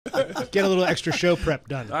get a little extra show prep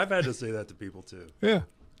done. I've had to say that to people too. Yeah.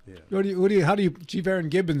 Yeah. How do you, Chief Erin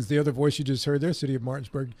Gibbons, the other voice you just heard there, City of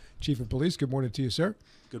Martinsburg Chief of Police. Good morning to you, sir.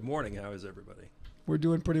 Good morning. How is everybody? We're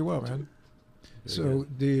doing pretty well, man. Very So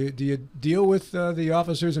do you deal with the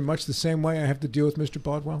officers in much the same way I have to deal with Mr.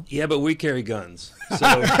 Baldwell? Yeah, but we carry guns.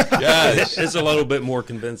 So Yes. it's a little bit more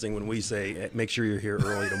convincing when we say, make sure you're here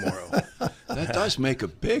early tomorrow. That does make a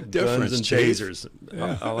big difference. Guns and Chief. tasers.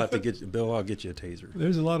 Yeah. I'll have to get you, Bill, I'll get you a taser.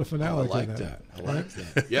 There's a lot of I finality like to that. I right? like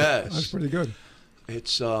that. Yes. That's pretty good.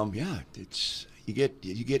 It's it's you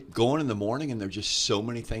get going in the morning and there's just so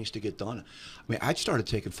many things to get done. I mean, I started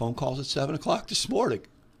taking phone calls at 7 o'clock this morning.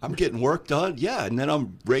 I'm getting work done, and then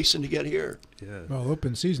I'm racing to get here. Yeah. Well,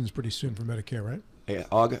 open season's pretty soon for Medicare, right? Yeah,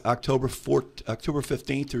 October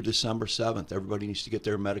 15th through December 7th. Everybody needs to get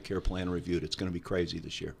their Medicare plan reviewed. It's going to be crazy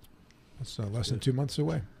this year. That's less than 2 months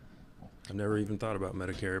away. I've never even thought about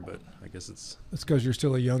Medicare, but I guess it's, That's because you're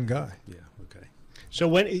still a young guy. yeah, okay. So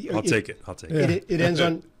when I'll take it. I'll take Yeah. it. it ends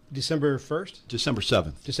on December 1st, December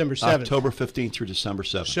 7th. December 7th. October 15th through December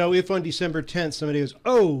 7th. So if on December 10th somebody goes,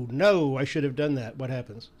 "Oh no, I should have done that," what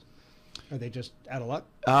happens? Are they just out of luck?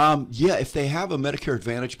 Yeah, if they have a Medicare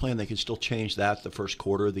Advantage plan, they can still change that the first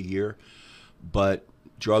quarter of the year. But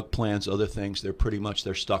drug plans, other things,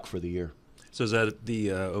 they're stuck for the year. So is that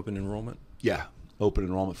the open enrollment? Yeah, open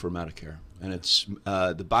enrollment for Medicare. And it's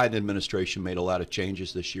the Biden administration made a lot of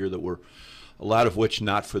changes this year that were a lot of which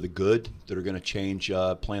not for the good, that are going to change.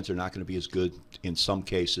 Plans are not going to be as good in some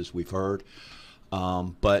cases, we've heard.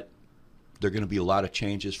 But there are going to be a lot of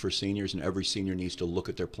changes for seniors, and every senior needs to look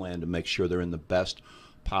at their plan to make sure they're in the best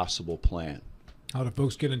possible plan. How do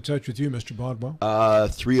folks get in touch with you, Mr. Baldwell?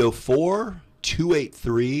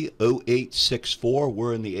 304-283-0864.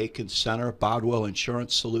 We're in the Aiken Center, Bodwell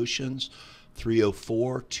Insurance Solutions.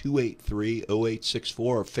 304-283-0864,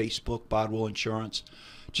 or Facebook, Bodwell Insurance.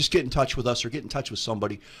 Just get in touch with us or get in touch with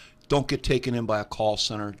somebody. Don't get taken in by a call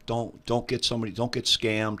center. Don't get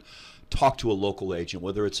scammed. Talk to a local agent,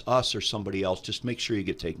 whether it's us or somebody else. Just make sure you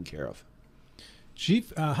get taken care of.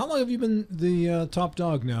 Chief, how long have you been the top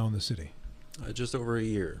dog now in the city? Just over a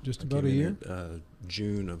year. Just I about came a in year? at,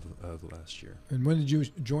 June of last year. And when did you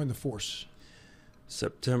join the force?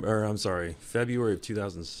 February of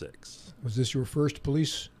 2006. Was this your first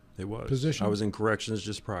police It was. position? I was in corrections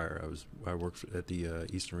just prior. I worked at the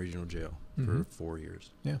Eastern Regional Jail for 4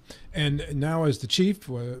 years. Yeah. And now as the chief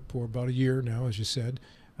for about a year now, as you said,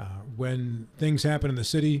 when things happen in the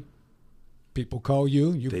city, people call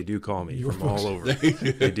you. They do call me you from all over.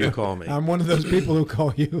 They do call me. I'm one of those people who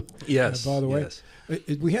call you. Yes. By the way, yes.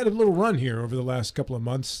 We had a little run here over the last couple of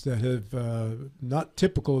months that have not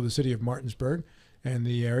typical of the city of Martinsburg and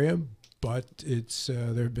the area, but it's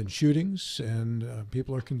there have been shootings and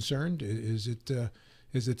people are concerned. Is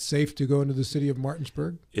it safe to go into the city of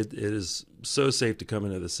Martinsburg? It is so safe to come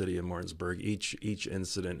into the city of Martinsburg. Each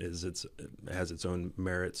incident has its own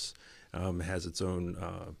merits, has its own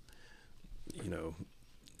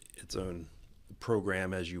its own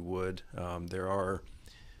program, as you would. There are,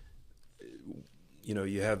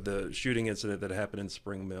 you have the shooting incident that happened in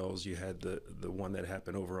Spring Mills. You had the one that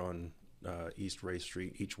happened over on East Ray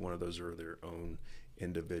Street. Each one of those are their own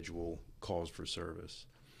individual calls for service.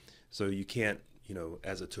 So you can't,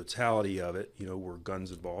 as a totality of it, were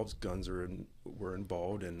guns involved? Were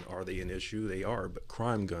involved, and are they an issue? They are, but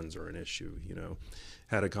crime guns are an issue.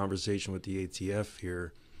 Had a conversation with the ATF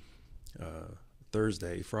here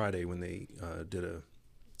Friday when they did a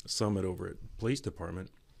summit over at police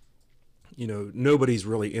department. Nobody's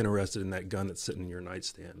really interested in that gun that's sitting in your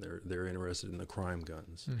nightstand. They're interested in the crime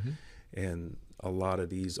guns. Mm-hmm. And a lot of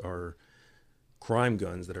these are crime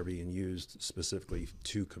guns that are being used specifically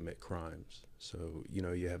to commit crimes. So,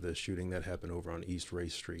 you have the shooting that happened over on East Ray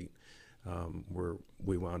Street, where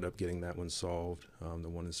we wound up getting that one solved. The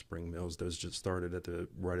one in Spring Mills, those just started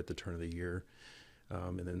right at the turn of the year.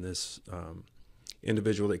 And then this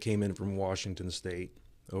individual that came in from Washington State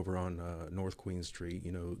over on North Queen Street,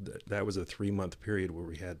 that was a 3-month period where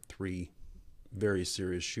we had 3 very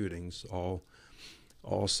serious shootings, all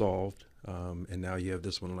solved. And now you have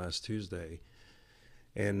this one last Tuesday.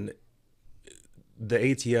 And the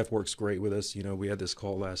ATF works great with us. We had this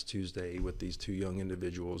call last Tuesday with these 2 young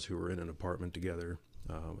individuals who were in an apartment together.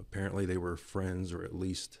 Apparently they were friends or at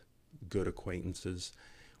least good acquaintances.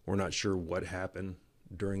 We're not sure what happened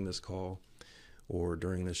during this call or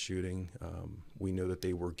during this shooting. We know that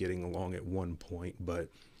they were getting along at one point, but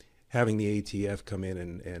having the ATF come in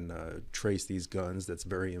and trace these guns, that's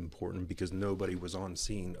very important because nobody was on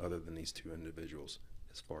scene other than these 2 individuals,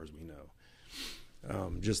 as far as we know.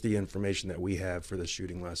 Just the information that we have for the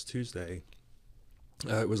shooting last Tuesday,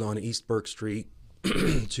 it was on East Burke Street,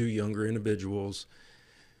 two younger individuals.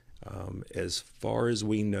 As far as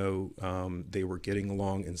we know, they were getting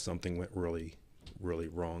along, and something went really, really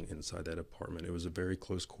wrong inside that apartment. It was a very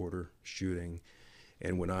close quarter shooting,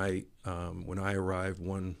 and when I arrived,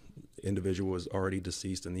 one individual was already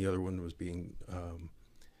deceased, and the other one was being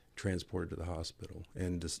transported to the hospital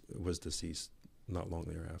and was deceased not long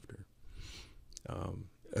thereafter.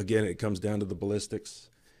 Again, it comes down to the ballistics.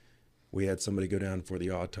 We had somebody go down for the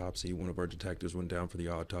autopsy. One of our detectives went down for the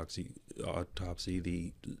autopsy.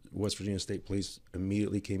 The West Virginia State Police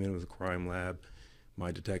immediately came in with a crime lab.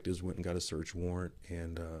 My detectives went and got a search warrant,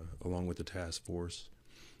 and along with the task force,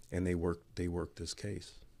 and they worked this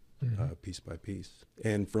case piece by piece.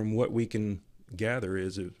 And from what we can gather,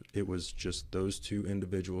 is it was just those two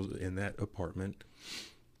individuals in that apartment,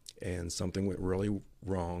 and something went really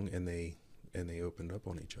wrong, and they opened up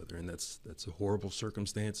on each other, and that's horrible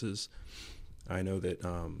circumstances. I know that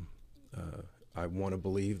I want to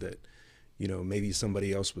believe that, maybe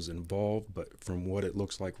somebody else was involved, but from what it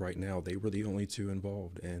looks like right now, they were the only two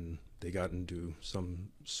involved, and they got into some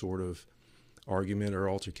sort of argument or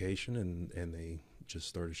altercation, and they just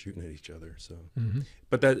started shooting at each other. So,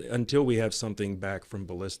 but that, until we have something back from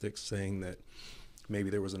ballistics saying that maybe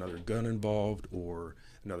there was another gun involved or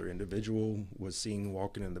another individual was seen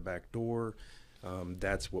walking in the back door,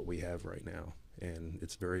 that's what we have right now, and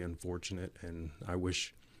it's very unfortunate. And I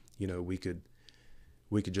wish,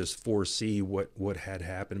 we could just foresee what had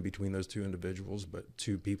happened between those two individuals, but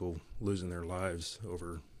two people losing their lives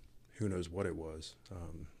over who knows what it was,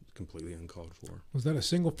 completely uncalled for. Was that a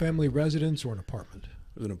single-family residence or an apartment?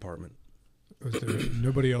 It was an apartment. Was there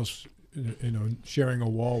nobody else, sharing a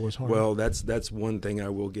wall was harmed? Well, that's one thing I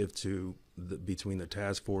will give to between the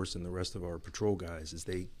task force and the rest of our patrol guys, is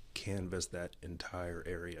they canvassed that entire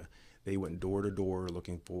area. They went door to door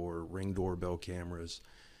looking for Ring doorbell cameras.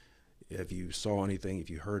 If you saw anything, if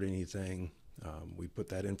you heard anything, we put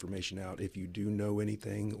that information out. If you do know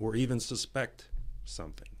anything or even suspect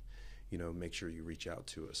something, make sure you reach out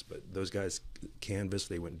to us. But those guys canvassed.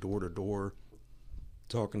 They went door to door,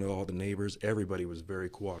 talking to all the neighbors. Everybody was very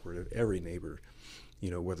cooperative. Every neighbor,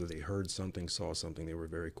 whether they heard something, saw something, they were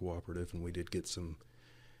very cooperative. And we did get some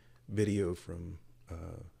video from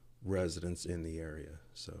residents in the area.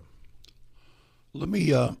 So let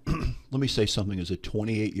me say something. As a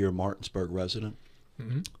 28-year Martinsburg resident,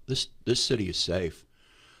 this city is safe.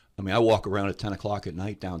 I mean, I walk around at 10 o'clock at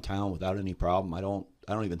night downtown without any problem. I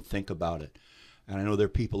don't even think about it. And I know there are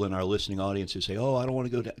people in our listening audience who say, "Oh, I don't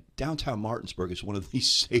want to go downtown." Martinsburg is one of the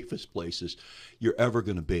safest places you're ever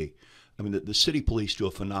going to be. I mean, the city police do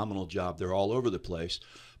a phenomenal job. They're all over the place.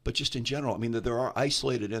 But just in general, I mean, there are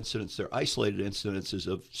isolated incidents. There are isolated incidences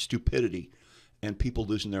of stupidity and people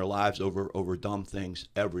losing their lives over dumb things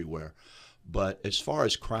everywhere. But as far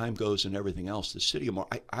as crime goes and everything else, the city of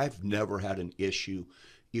I've never had an issue,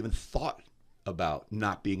 even thought about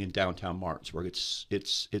not being in downtown Martinsburg.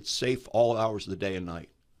 It's safe all hours of the day and night.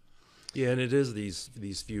 Yeah, and it is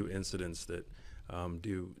these few incidents that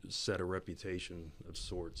do set a reputation of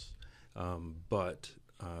sorts, but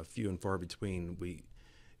few and far between.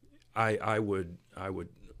 I would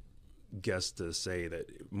guess to say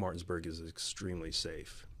that Martinsburg is extremely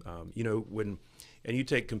safe. And you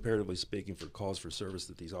take, comparatively speaking, for calls for service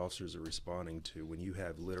that these officers are responding to, when you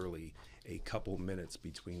have literally a couple minutes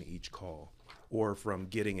between each call, or from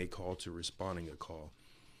getting a call to responding a call.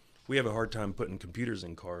 We have a hard time putting computers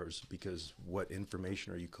in cars, because what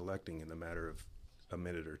information are you collecting in the matter of a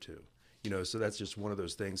minute or two? So that's just one of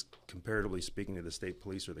those things, comparatively speaking to the state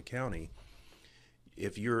police or the county.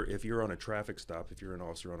 If you're on a traffic stop, if you're an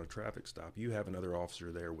officer on a traffic stop, you have another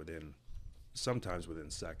officer there sometimes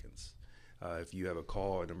within seconds. If you have a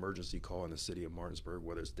call, an emergency call in the city of Martinsburg,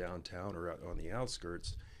 whether it's downtown or out on the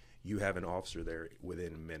outskirts, you have an officer there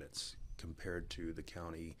within minutes, compared to the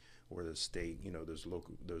county or the state,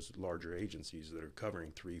 those larger agencies that are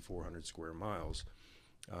covering 300-400 square miles,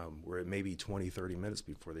 where it may be 20-30 minutes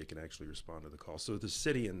before they can actually respond to the call. So the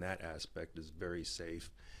city in that aspect is very safe.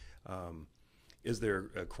 Is there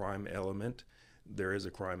a crime element? There is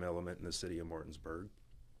a crime element in the city of Martinsburg.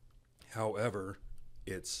 However,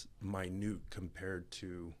 it's minute compared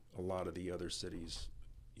to a lot of the other cities,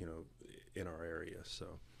 in our area.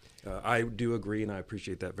 So I do agree, and I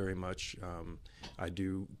appreciate that very much. I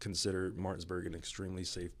do consider Martinsburg an extremely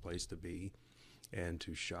safe place to be and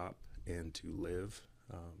to shop and to live.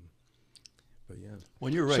 But yeah.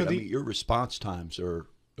 Well, you're right. Your response times are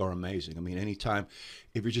amazing. I mean, anytime,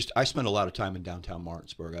 I spend a lot of time in downtown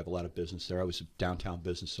Martinsburg. I have a lot of business there. I was a downtown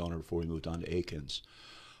business owner before we moved on to Aikens.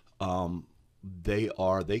 They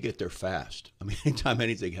get there fast. I mean, anytime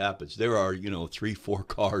anything happens, there are, 3-4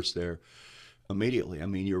 cars there immediately. I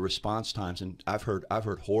mean, your response times, and I've heard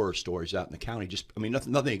horror stories out in the county. Just, I mean,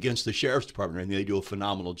 nothing against the sheriff's department, and they do a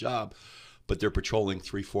phenomenal job, but they're patrolling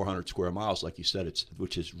 300-400 square miles, like you said,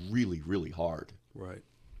 which is really, really hard. Right.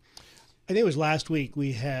 I think it was last week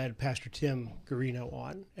we had Pastor Tim Garino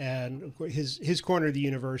on, and of course his corner of the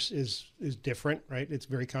universe is different, right? It's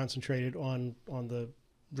very concentrated on the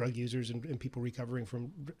drug users and people recovering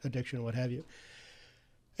from addiction and what have you.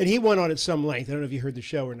 And he went on at some length. I don't know if you heard the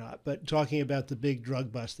show or not, but talking about the big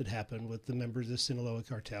drug bust that happened with the members of the Sinaloa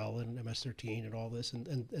cartel and MS-13 and all this and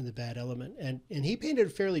the bad element. And he painted a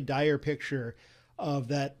fairly dire picture of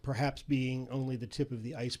that perhaps being only the tip of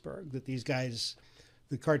the iceberg, that these guys,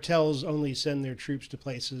 the cartels only send their troops to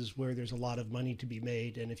places where there's a lot of money to be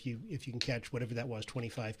made. And if you can catch whatever that was,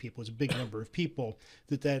 25 people, is a big number of people,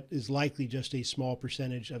 that is likely just a small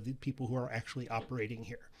percentage of the people who are actually operating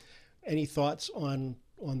here. Any thoughts on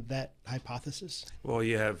that hypothesis? Well,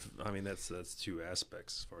 you have, I mean, that's two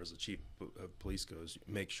aspects as far as the chief of police goes.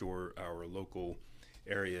 Make sure our local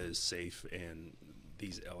area is safe and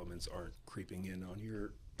these elements aren't creeping in on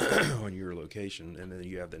your on your location, and then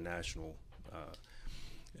you have the national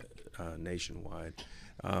nationwide.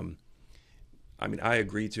 I mean, I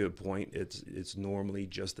agree to a point. It's normally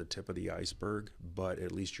just the tip of the iceberg, but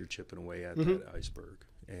at least you're chipping away at that iceberg.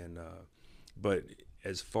 And but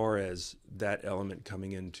as far as that element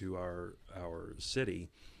coming into our city,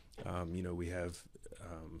 you know, we have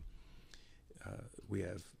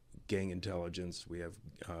gang intelligence.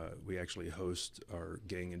 We actually host our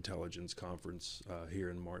gang intelligence conference here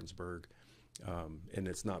in Martinsburg, and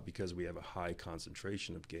it's not because we have a high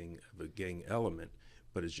concentration of a gang element,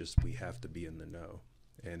 but it's just we have to be in the know.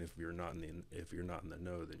 And if you're not in the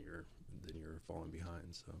know, then you're falling behind.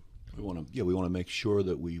 So. We want to make sure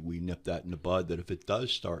that we nip that in the bud, that if it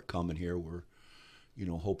does start coming here, we're, you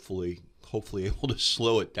know, hopefully able to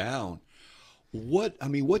slow it down. What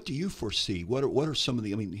do you foresee? What are some of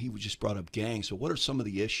the, I mean, he just brought up gangs, so what are some of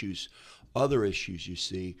the other issues you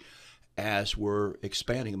see as we're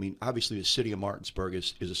expanding? I mean, obviously the city of Martinsburg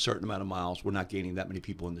is a certain amount of miles. We're not gaining that many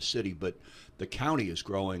people in the city, but the county is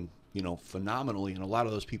growing, you know, phenomenally, and a lot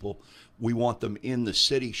of those people, we want them in the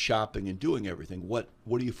city shopping and doing everything. What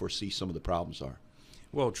do you foresee some of the problems are?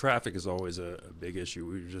 Well, traffic is always a big issue.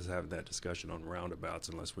 We were just having that discussion on roundabouts.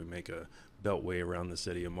 Unless we make a beltway around the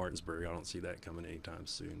city of Martinsburg, I don't see that coming anytime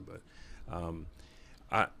soon. But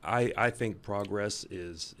I think progress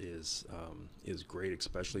is great,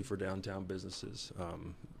 especially for downtown businesses.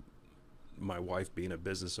 My wife being a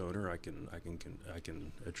business owner, I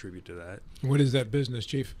can attribute to that. What is that business,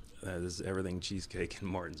 Chief? That is everything cheesecake in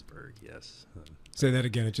Martinsburg. Yes. Say that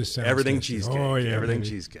again. It just sounds everything tasty. cheesecake. Oh yeah, everything baby.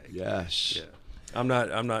 cheesecake. Yes. Yeah. I'm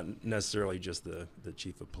not necessarily just the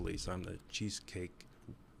chief of police. I'm the cheesecake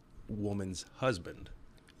woman's husband.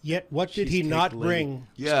 Yet, what did he Cheesecake not lady. bring?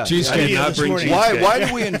 Yeah. Cheesecake. I did not bring Why- cheesecake. Why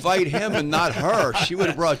did we invite him and not her? She would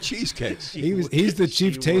have brought cheesecakes. He's the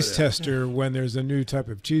chief She taste would've. tester when there's a new type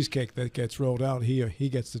of cheesecake that gets rolled out. He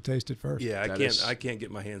gets to taste it first. Yeah, That I can't get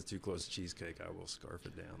my hands too close to cheesecake. I will scarf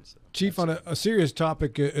it down. So. Chief, on a serious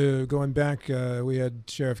topic, going back, we had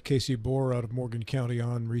Sheriff Casey Bohr out of Morgan County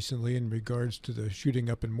on recently in regards to the shooting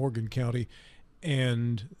up in Morgan County.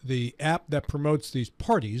 And the app that promotes these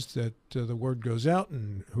parties, that the word goes out,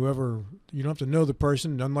 and whoever, you don't have to know the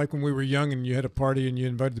person. Unlike when we were young and you had a party and you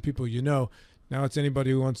invited the people you know, now it's anybody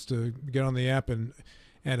who wants to get on the app and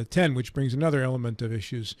attend, which brings another element of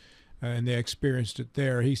issues. And they experienced it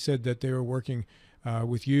there. He said that they were working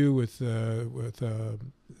with you, with the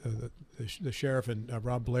sheriff and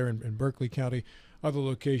Rob Blair in Berkeley County, other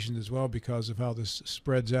locations as well, because of how this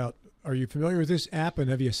spreads out. Are you familiar with this app, and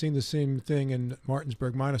have you seen the same thing in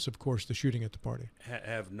Martinsburg, minus, of course, the shooting at the party?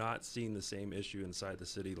 Have not seen the same issue inside the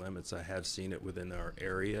city limits. I have seen it within our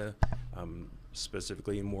area,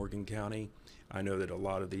 specifically in Morgan County. I know that a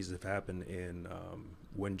lot of these have happened in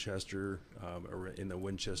Winchester, or in the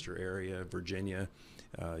Winchester area, Virginia.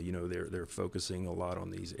 You know, they're focusing a lot on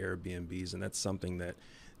these Airbnbs, and that's something that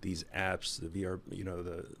these apps, the VR, you know,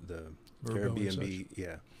 the Vrbo and Airbnb,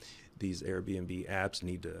 yeah, these Airbnb apps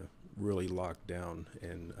need to really lock down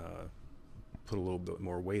and put a little bit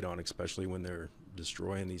more weight on, especially when they're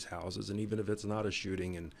destroying these houses. And even if it's not a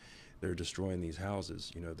shooting and they're destroying these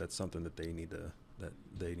houses, you know, that's something that they need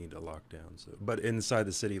to lock down. So, but inside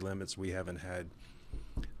the city limits, we haven't had,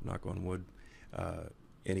 knock on wood,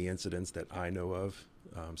 any incidents that I know of,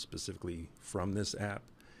 specifically from this app.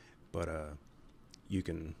 But you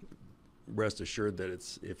can rest assured that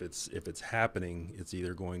if it's happening, it's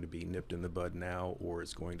either going to be nipped in the bud now, or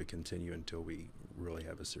it's going to continue until we really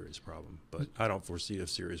have a serious problem. But I don't foresee a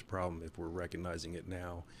serious problem if we're recognizing it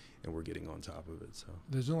now and we're getting on top of it. So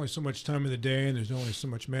There's only so much time of the day, and there's only so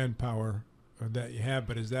much manpower that you have.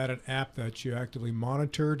 But is that an app that you actively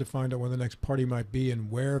monitor to find out when the next party might be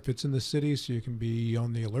and where, if it's in the city, so you can be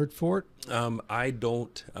on the alert for it? I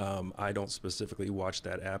don't specifically watch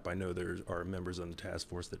that app. I know there are members on the task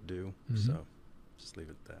force that do. So just leave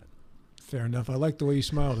it at that. Fair enough. I like the way you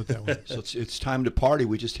smiled at that one. So it's time to party.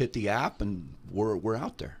 We just hit the app and we're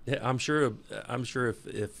out there. Yeah, I'm sure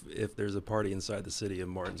if there's a party inside the city of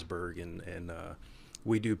Martinsburg and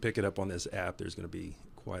we do pick it up on this app, there's going to be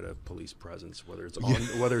quite a police presence, whether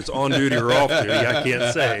it's on duty or off duty. I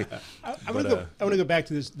can't say. I want to go back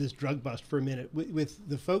to this drug bust for a minute. With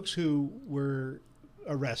the folks who were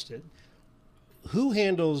arrested, who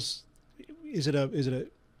handles? Is it a?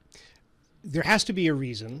 There has to be a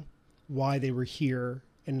reason why they were here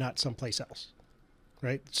and not someplace else,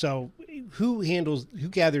 right? So who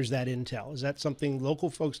gathers that intel? Is that something local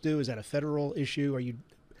folks do? Is that a federal issue? Are you,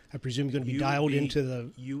 I presume, going to be dialed into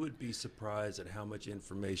the... You would be surprised at how much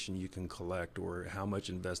information you can collect or how much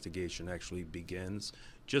investigation actually begins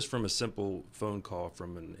just from a simple phone call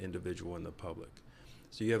from an individual in the public.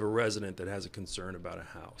 So you have a resident that has a concern about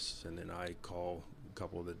a house, and then I call a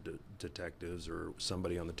couple of the detectives or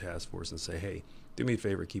somebody on the task force and say, hey, do me a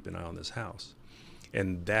favor, keep an eye on this house.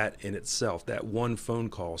 And that in itself, that one phone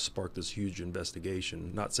call sparked this huge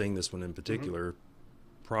investigation. Not saying this one in particular,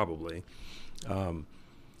 probably.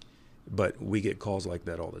 But we get calls like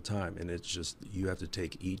that all the time. And it's just, you have to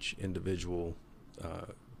take each individual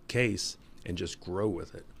case and just grow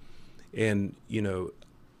with it. And, you know,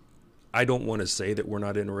 I don't want to say that we're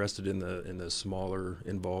not interested in the smaller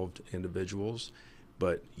involved individuals,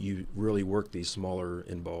 but you really work these smaller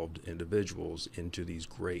involved individuals into these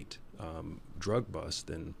great drug busts,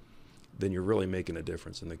 then you're really making a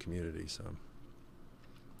difference in the community. So,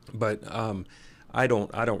 but I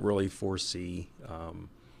don't really foresee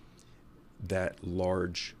that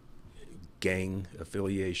large gang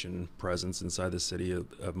affiliation presence inside the city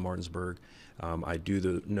of Martinsburg. I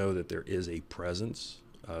do know that there is a presence,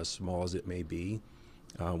 small as it may be.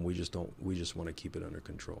 We just want to keep it under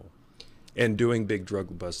control. And doing big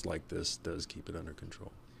drug busts like this does keep it under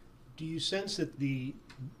control. Do you sense that the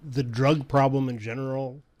drug problem in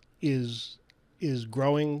general is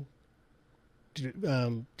growing,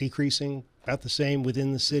 decreasing, about the same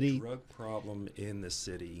within the city? The drug problem in the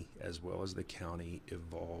city as well as the county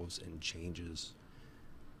evolves and changes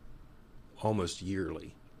almost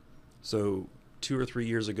yearly. So 2 or 3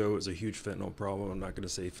 years ago, it was a huge fentanyl problem. I'm not going to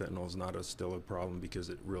say fentanyl is not still a problem, because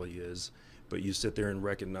it really is. But you sit there and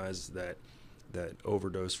recognize that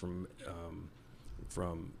overdose from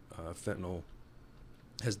fentanyl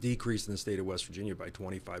has decreased in the state of West Virginia by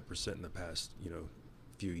 25% in the past,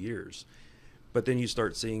 few years. But then you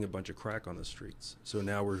start seeing a bunch of crack on the streets. So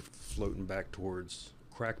now we're floating back towards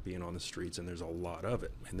crack being on the streets, and there's a lot of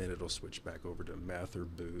it. And then it'll switch back over to meth or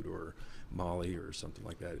boot or Molly or something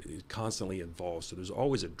like that. It constantly evolves. So there's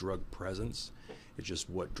always a drug presence. It's just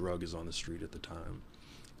what drug is on the street at the time.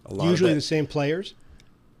 Usually the same players,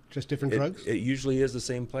 just different drugs? It usually is the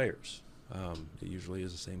same players.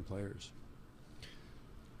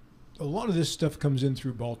 A lot of this stuff comes in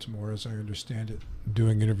through Baltimore, as I understand it.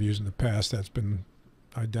 Doing interviews in the past, that's been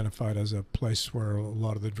identified as a place where a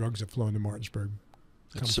lot of the drugs that flow into Martinsburg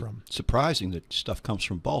come from. Surprising that stuff comes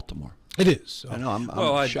from Baltimore. It is. I know.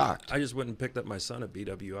 I'm shocked. I just went and picked up my son at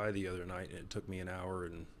BWI the other night, and it took me an hour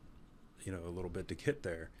and a little bit to get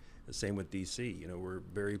there. The same with DC. We're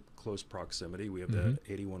very close proximity. We have the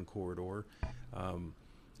 81 corridor.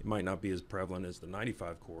 It might not be as prevalent as the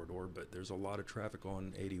 95 corridor, but there's a lot of traffic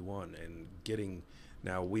on 81. And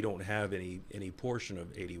now we don't have any portion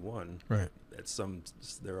of 81. Right.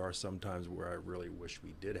 There are some times where I really wish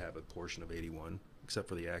we did have a portion of 81, except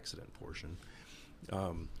for the accident portion.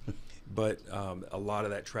 But a lot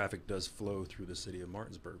of that traffic does flow through the city of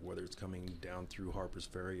Martinsburg, whether it's coming down through Harper's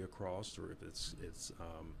Ferry across, or if it's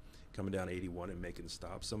coming down 81 and making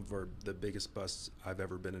stops. Some of the biggest busts I've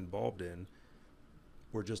ever been involved in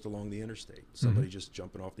were just along the interstate. Somebody just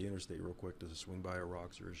jumping off the interstate real quick to swing by a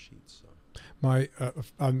rocks or a sheet. So,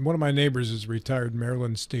 one of my neighbors is a retired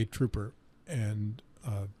Maryland state trooper, and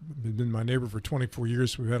been my neighbor for 24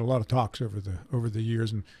 years. So we've had a lot of talks over the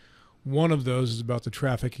years, and one of those is about the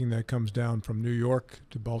trafficking that comes down from New York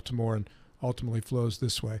to Baltimore and ultimately flows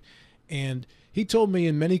this way. And he told me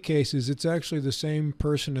in many cases it's actually the same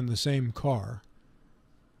person in the same car,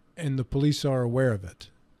 and the police are aware of it.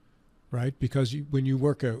 right? Because when you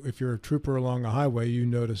work, if you're a trooper along a highway, you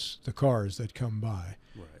notice the cars that come by.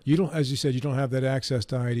 Right. You don't, as you said, you don't have that access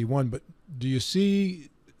to I-81, but do you see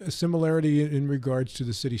a similarity in regards to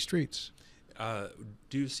the city streets?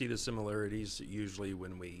 Do see the similarities. Usually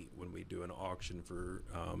when we do an auction for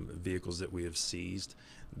vehicles that we have seized,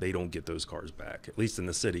 they don't get those cars back. At least in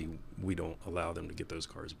the city, we don't allow them to get those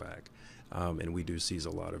cars back. And we do seize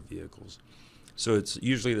a lot of vehicles. So it's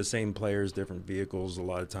usually the same players, different vehicles. A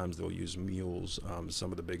lot of times they'll use mules.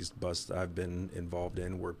 Some of the biggest busts I've been involved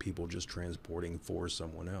in were people just transporting for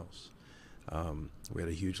someone else. We had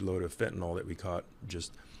a huge load of fentanyl that we caught.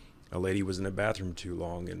 Just a lady was in the bathroom too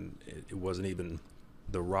long, and it wasn't even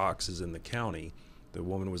the rocks is in the county. The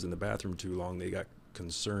woman was in the bathroom too long. They got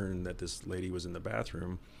concerned that this lady was in the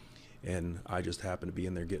bathroom, and I just happened to be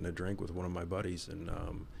in there getting a drink with one of my buddies, and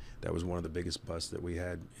that was one of the biggest busts that we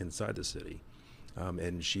had inside the city.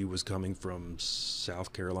 And she was coming from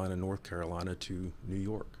South Carolina, North Carolina to New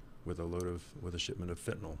York with a shipment of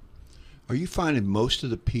fentanyl. Are you finding most of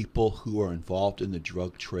the people who are involved in the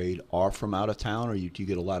drug trade are from out of town, or do you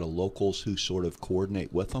get a lot of locals who sort of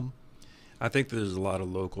coordinate with them? I think there's a lot of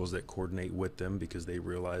locals that coordinate with them because they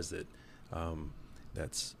realize that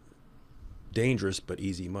that's dangerous but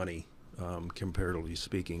easy money, comparatively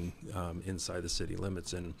speaking, inside the city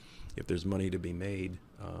limits. And if there's money to be made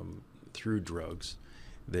through drugs,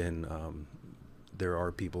 then there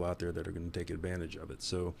are people out there that are going to take advantage of it.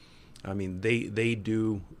 So, I mean, they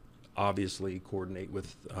do obviously coordinate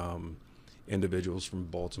with individuals from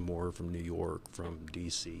Baltimore, from New York, from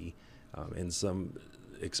DC, and some,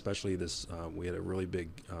 especially this, we had a really big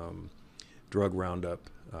drug roundup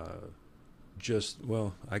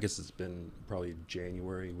I guess it's been probably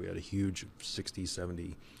January. We had a huge 60,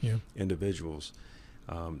 70 individuals.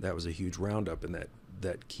 That was a huge roundup, and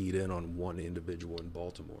that keyed in on one individual in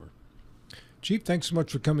Baltimore. Chief, thanks so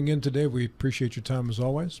much for coming in today. We appreciate your time as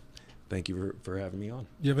always. Thank you for having me on.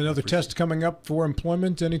 You have another test coming up for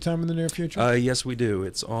employment anytime in the near future? Yes, we do.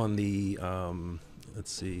 It's on the,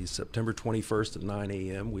 September 21st at 9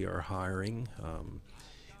 a.m. We are hiring.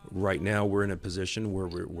 Right now we're in a position where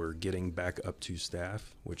we're getting back up to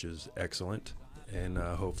staff, which is excellent. And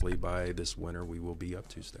hopefully by this winter we will be up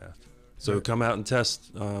to staff. So come out and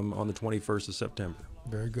test on the 21st of September.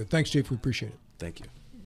 Very good. Thanks, Chief. We appreciate it. Thank you.